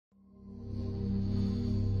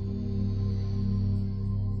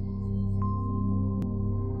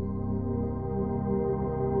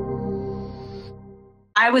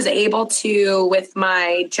I was able to, with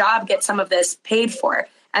my job, get some of this paid for.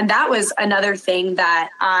 And that was another thing that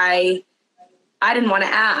I didn't want to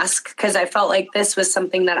ask, because I felt like this was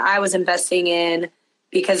something that I was investing in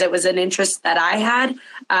because it was an interest that I had.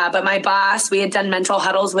 But my boss, we had done mental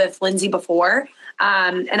huddles with Lindsay before.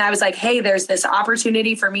 And I was like, hey, there's this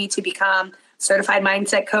opportunity for me to become certified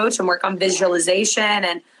mindset coach and work on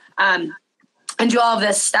visualization and do all of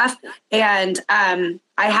this stuff. And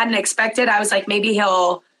I hadn't expected. I was like, maybe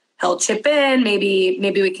he'll chip in. Maybe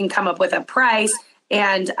we can come up with a price.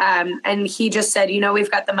 And he just said,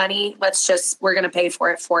 we've got the money. We're going to pay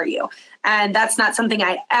for it for you. And that's not something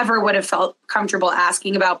I ever would have felt comfortable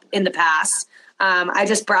asking about in the past. I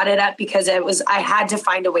just brought it up because I had to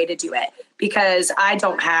find a way to do it, because I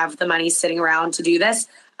don't have the money sitting around to do this.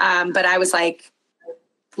 But I was like,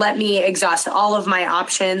 let me exhaust all of my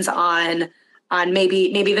options on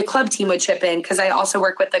maybe the club team would chip in, because I also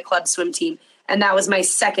work with the club swim team. And that was my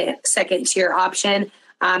second tier option.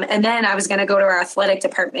 And then I was going to go to our athletic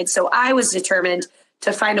department. So I was determined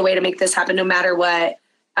to find a way to make this happen no matter what,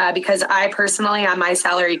 because I personally, on my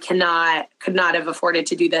salary, could not have afforded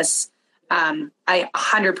to do this. I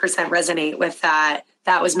 100% resonate with that.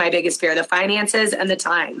 That was my biggest fear, the finances and the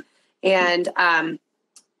time. And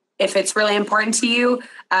if it's really important to you,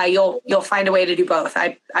 you'll find a way to do both.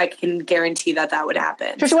 I can guarantee that would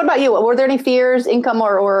happen. Trisha, what about you? Were there any fears, income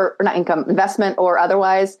or not income, investment or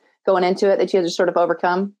otherwise, going into it that you had to sort of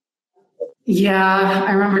overcome? Yeah,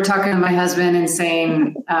 I remember talking to my husband and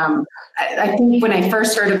saying, I think when I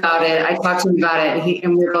first heard about it, I talked to him about it,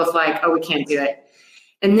 and we were both like, oh, we can't do it.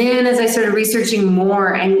 And then as I started researching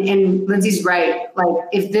more, and Lindsay's right, like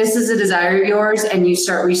if this is a desire of yours and you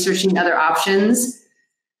start researching other options,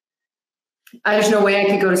 there's no way I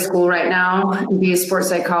could go to school right now and be a sports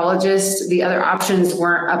psychologist. The other options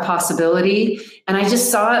weren't a possibility. And I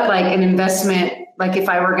just saw it like an investment, like if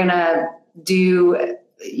I were going to do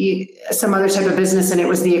some other type of business and it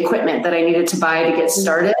was the equipment that I needed to buy to get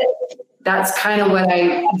started. That's kind of what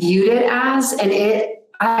I viewed it as. And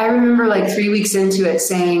I remember like 3 weeks into it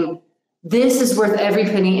saying, this is worth every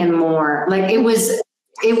penny and more. Like it was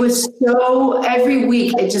so every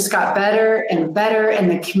week it just got better and better.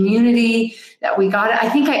 And the community that we got, I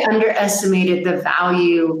think I underestimated the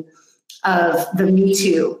value of the Me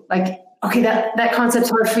Too. Like, okay, that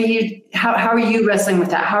concept's hard for you. How are you wrestling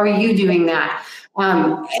with that? How are you doing that?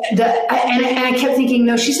 And I kept thinking,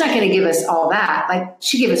 no, she's not going to give us all that. Like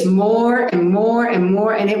she gave us more and more and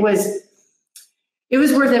more. And it was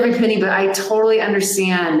worth every penny, but I totally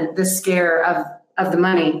understand the scare of the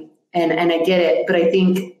money and I get it. But I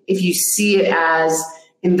think if you see it as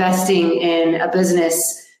investing in a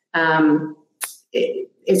business,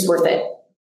 it's worth it.